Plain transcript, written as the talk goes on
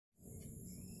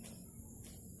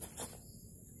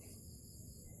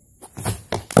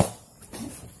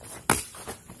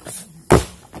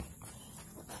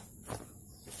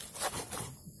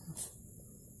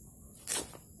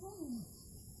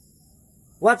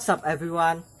What's up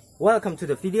everyone? Welcome to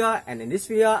the video, and in this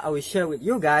video I will share with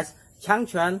you guys Chang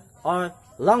Quan or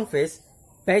long fist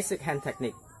basic hand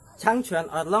technique. Chang Quan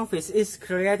or long fist is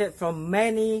created from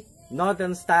many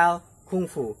northern style kung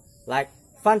fu like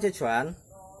Fan Zhi Chuan,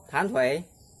 Tan Hui,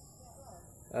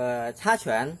 Cha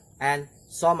Chuan, and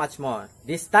so much more.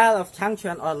 This style of Chang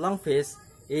Quan or long fist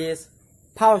is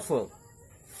powerful,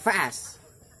 fast,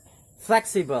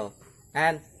 flexible,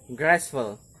 and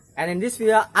graceful. And in this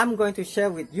video, I'm going to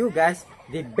share with you guys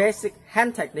the basic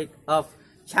hand technique of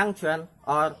Chang Quan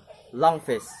or long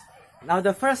fist. Now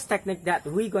the first technique that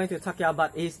we're going to talk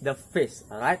about is the fist.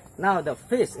 Alright, now the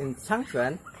fist in Chang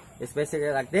Quan is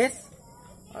basically like this.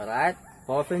 Alright,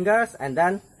 4 fingers and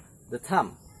then the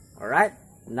thumb. Alright,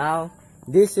 now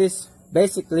this is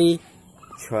basically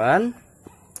Chuan.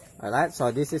 Alright,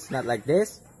 so this is not like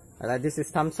this. Alright, this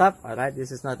is thumbs up. Alright, this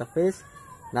is not a fist,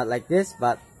 not like this,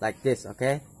 but like this.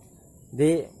 Okay,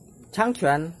 the Chang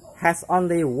Quan has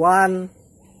only one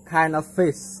kind of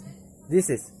fist. This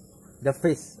is the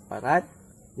fist. Alright,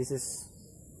 this is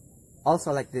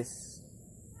also like this.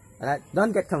 Alright,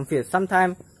 don't get confused.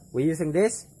 Sometimes we're using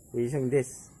this, we're using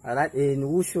this. Alright, in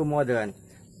Wushu modern,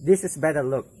 this is better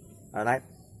look. Alright,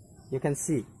 you can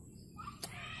see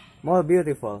more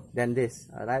beautiful than this.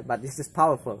 Alright, but this is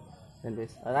powerful than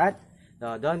this. Alright,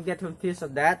 so don't get confused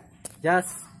of that.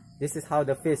 Just this is how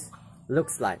the fist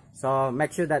looks like. So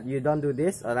make sure that you don't do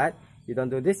this. Alright, you don't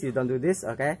do this, you don't do this.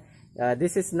 Okay,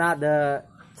 this is not the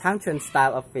Chang Quan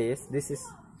style of fist. This is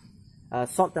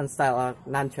Sultan style or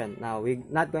Nan Quan. Now we're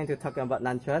not going to talk about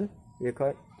Nan Quan.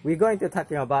 We're going to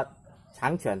talking about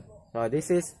Chang Quan. So this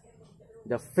is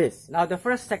the fist. Now the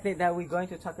first technique that we're going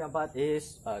to talk about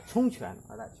is Chung Quan.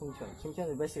 Alright, Chung Quan. Chung Quan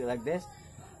is basically like this.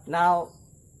 Now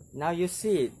you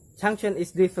see Chang Quan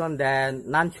is different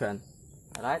than Nan Quan.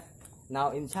 Alright,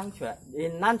 now in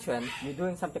Nan Quan, you're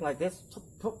doing something like this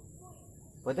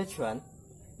with the Chuan,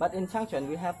 but in Chang Quan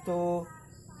we have to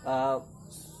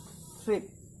sweep.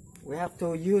 We have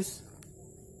to use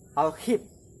our hip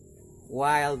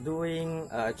while doing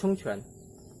Chung Quan.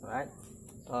 Alright,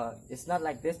 it's not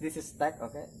like this. This is stack.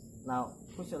 Okay, now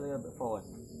push a little bit forward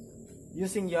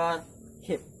using your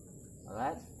hip.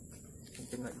 Alright,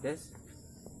 something like this.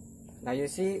 Now you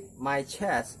see my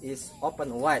chest is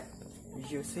open wide.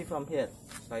 You see from here,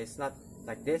 so it's not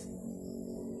like this.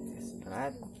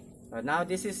 Alright, now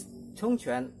this is Chung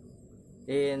Quan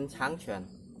in Chang Quan.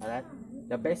 Alright,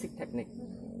 the basic technique.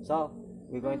 So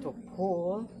we're going to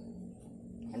pull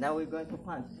and then we're going to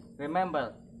punch.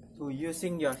 Remember to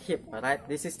using your hip. Alright,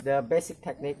 this is the basic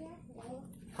technique,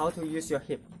 how to use your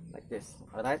hip like this.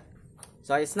 Alright,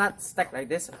 so it's not stacked like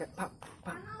this. Okay, pump,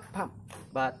 pump, pump,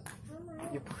 but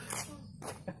you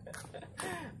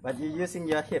but you're using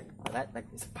your hip. Alright,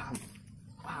 like this. Pump,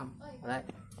 pump. Alright,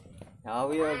 now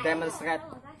we will demonstrate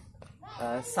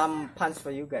some punch for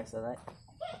you guys. Alright,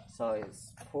 so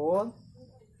it's pull,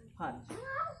 punch,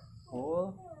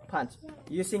 pull, punch,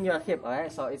 using your hip.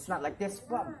 Alright, so it's not like this.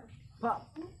 Pump, pump,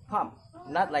 pump,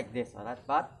 not like this. Alright,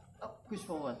 but push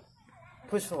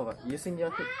forward using your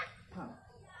hip. Pump,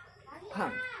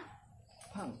 pump,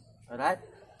 pump. Alright,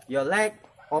 your leg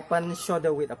open,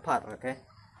 shoulder width apart. Okay,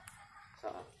 so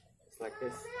it's like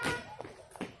this.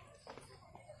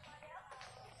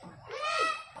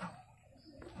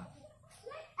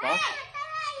 So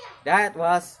that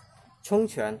was Chung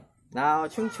Quan. Now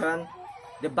Chung Quan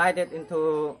divided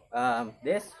into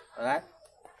this. Alright,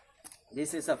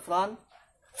 this is a front.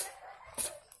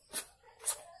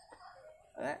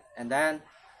 Alright, and then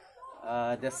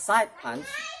the side punch.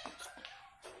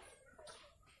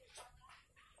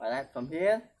 Alright, from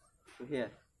here to here.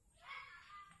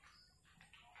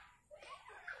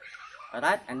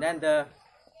 Alright, and then the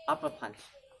upper punch.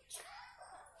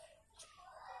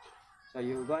 So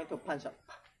you're going to punch up.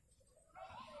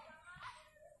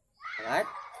 Alright,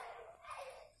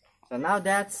 so now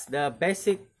that's the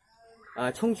basic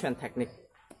Chung Quan technique.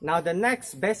 Now the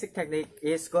next basic technique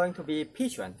is going to be Pi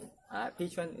Chuan. Pi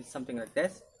Chuan is something like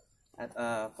this.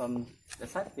 From the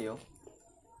side view,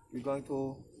 you're going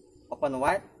to open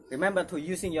wide. Remember to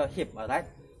using your hip. Alright,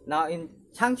 now in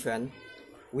Chang Quan,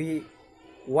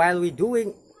 while we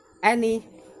doing any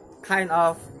kind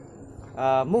of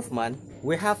movement,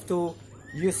 we have to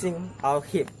using our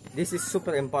hip. This is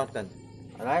super important.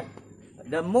 Alright,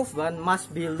 the movement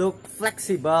must be look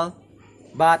flexible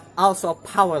but also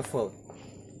powerful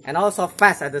and also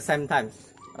fast at the same time.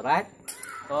 Alright,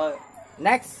 so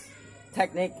next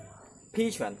technique, Pi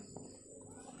Chuan.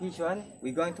 Pi Chuan,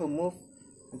 we're going to move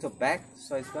into back,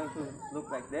 so it's going to look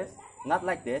like this, not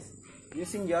like this,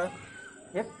 using your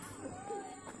hip,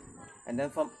 and then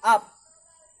from up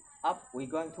we're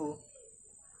going to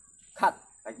cut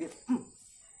like this.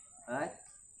 Alright,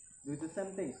 do the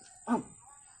same thing.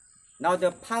 Now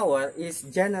the power is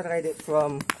generated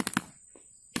from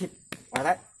hip.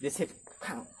 Alright, this hip.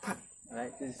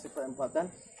 Alright, this is super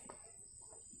important.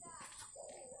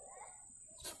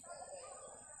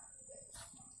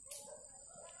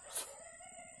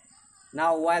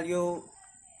 Now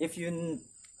if you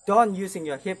don't using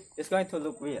your hip, it's going to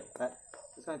look weird, right?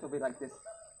 It's going to be like this.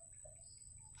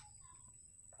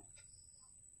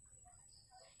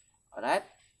 Alright,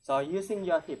 so using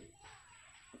your hip,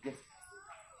 like this.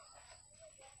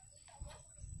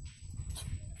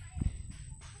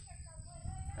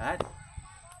 Alright,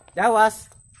 that was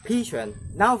Pi Quan.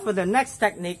 Now for the next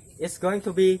technique, it's going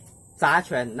to be Zha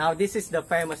Quan. Now this is the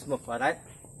famous move, alright?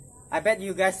 I bet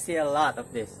you guys see a lot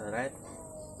of this, alright?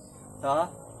 So,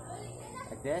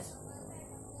 like this.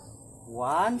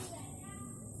 One,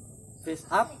 fist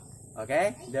up,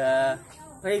 okay? The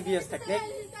previous technique,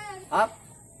 up,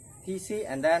 TC,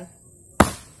 and then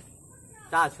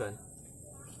Zha Quan.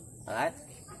 Alright?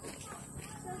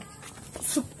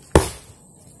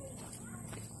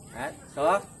 Alright,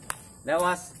 so that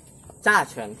was Zha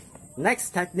Quan.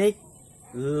 Next technique,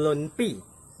 Lun Pi.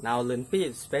 Now Lun Pi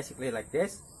is basically like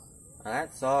this.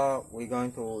 Alright, so we're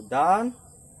going to down.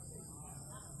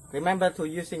 Remember to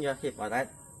using your hip, alright?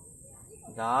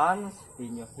 Down,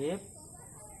 spin your hip,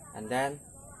 and then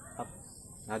up.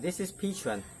 Now this is Pi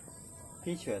Quan.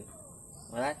 Pi Quan.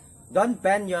 Alright? Don't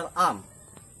bend your arm.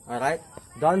 Alright?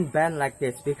 Don't bend like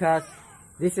this because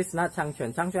this is not Chang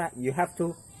Quan. Chang Quan, you have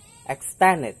to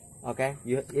extend it. Okay?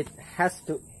 It has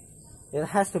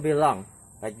to be long.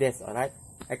 Like this, alright?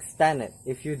 Extend it.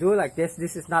 If you do like this,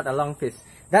 this is not a long fist.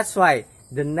 That's why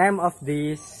the name of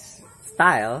this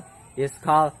style is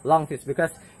called long fist,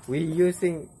 because we're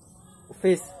using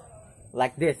fist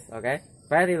like this, okay?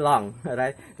 Very long,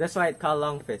 alright? That's why it's called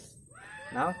long fist.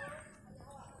 Now,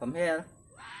 from here,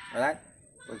 alright?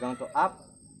 We're going to up,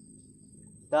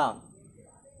 down,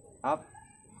 up,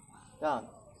 down.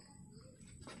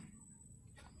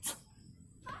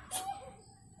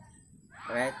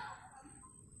 Alright?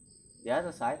 The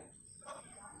other side.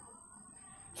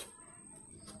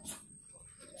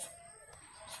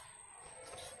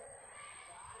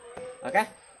 Okay,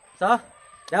 so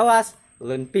that was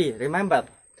Lun Pi. Remember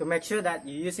to make sure that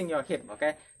you're using your hip,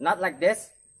 okay? Not like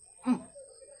this,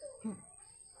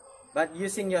 but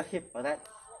using your hip, alright?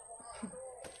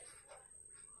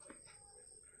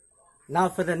 Now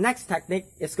for the next technique,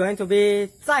 it's going to be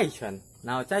Zai Quan.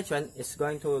 Now Zai Quan is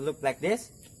going to look like this.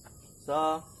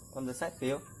 So from the side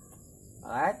view,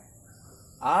 alright?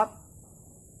 Up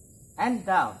and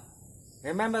down.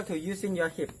 Remember to using your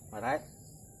hip, alright?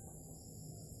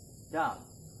 Down,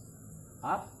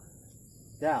 up,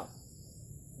 down,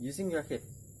 using your hip.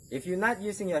 If you're not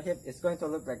using your hip, it's going to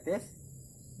look like this,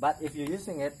 but if you're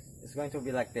using it, it's going to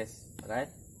be like this, right?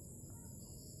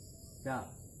 Down,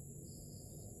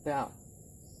 down.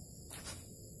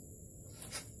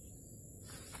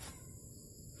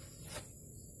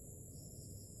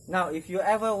 Now, if you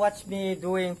ever watch me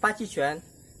doing Pachi Quan,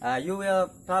 you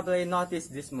will probably notice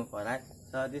this move, alright?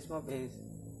 So this move is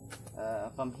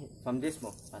from this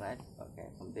move, alright? Okay,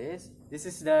 from this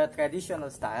is the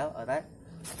traditional style, alright?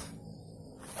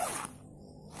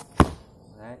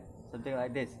 Alright, something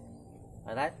like this,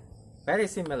 alright? Very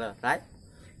similar, right?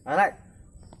 Alright,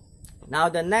 now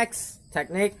the next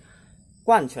technique,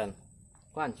 Quan Quan.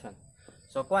 Quan Quan.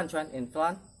 So Quan Quan in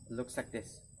front looks like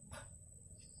this.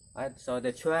 Alright, so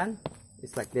the Quan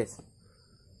is like this.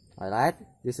 Alright,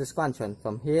 this is Quan Quan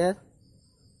from here.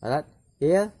 Alright,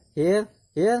 here, here,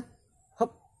 here.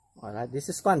 Hop. Alright, this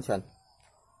is Quan Quan.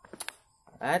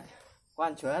 Alright,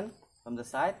 Quan Quan from the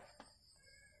side.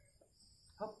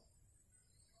 Hop.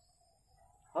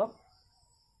 Hop.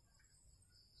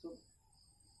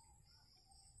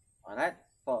 Alright,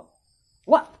 4.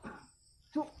 1,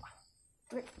 2,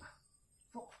 3,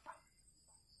 4.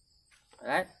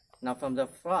 Alright, now from the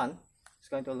front, it's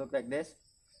going to look like this.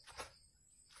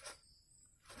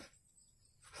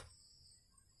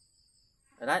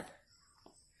 Alright,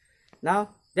 now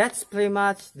that's pretty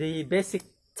much the basic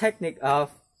technique of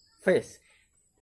fist.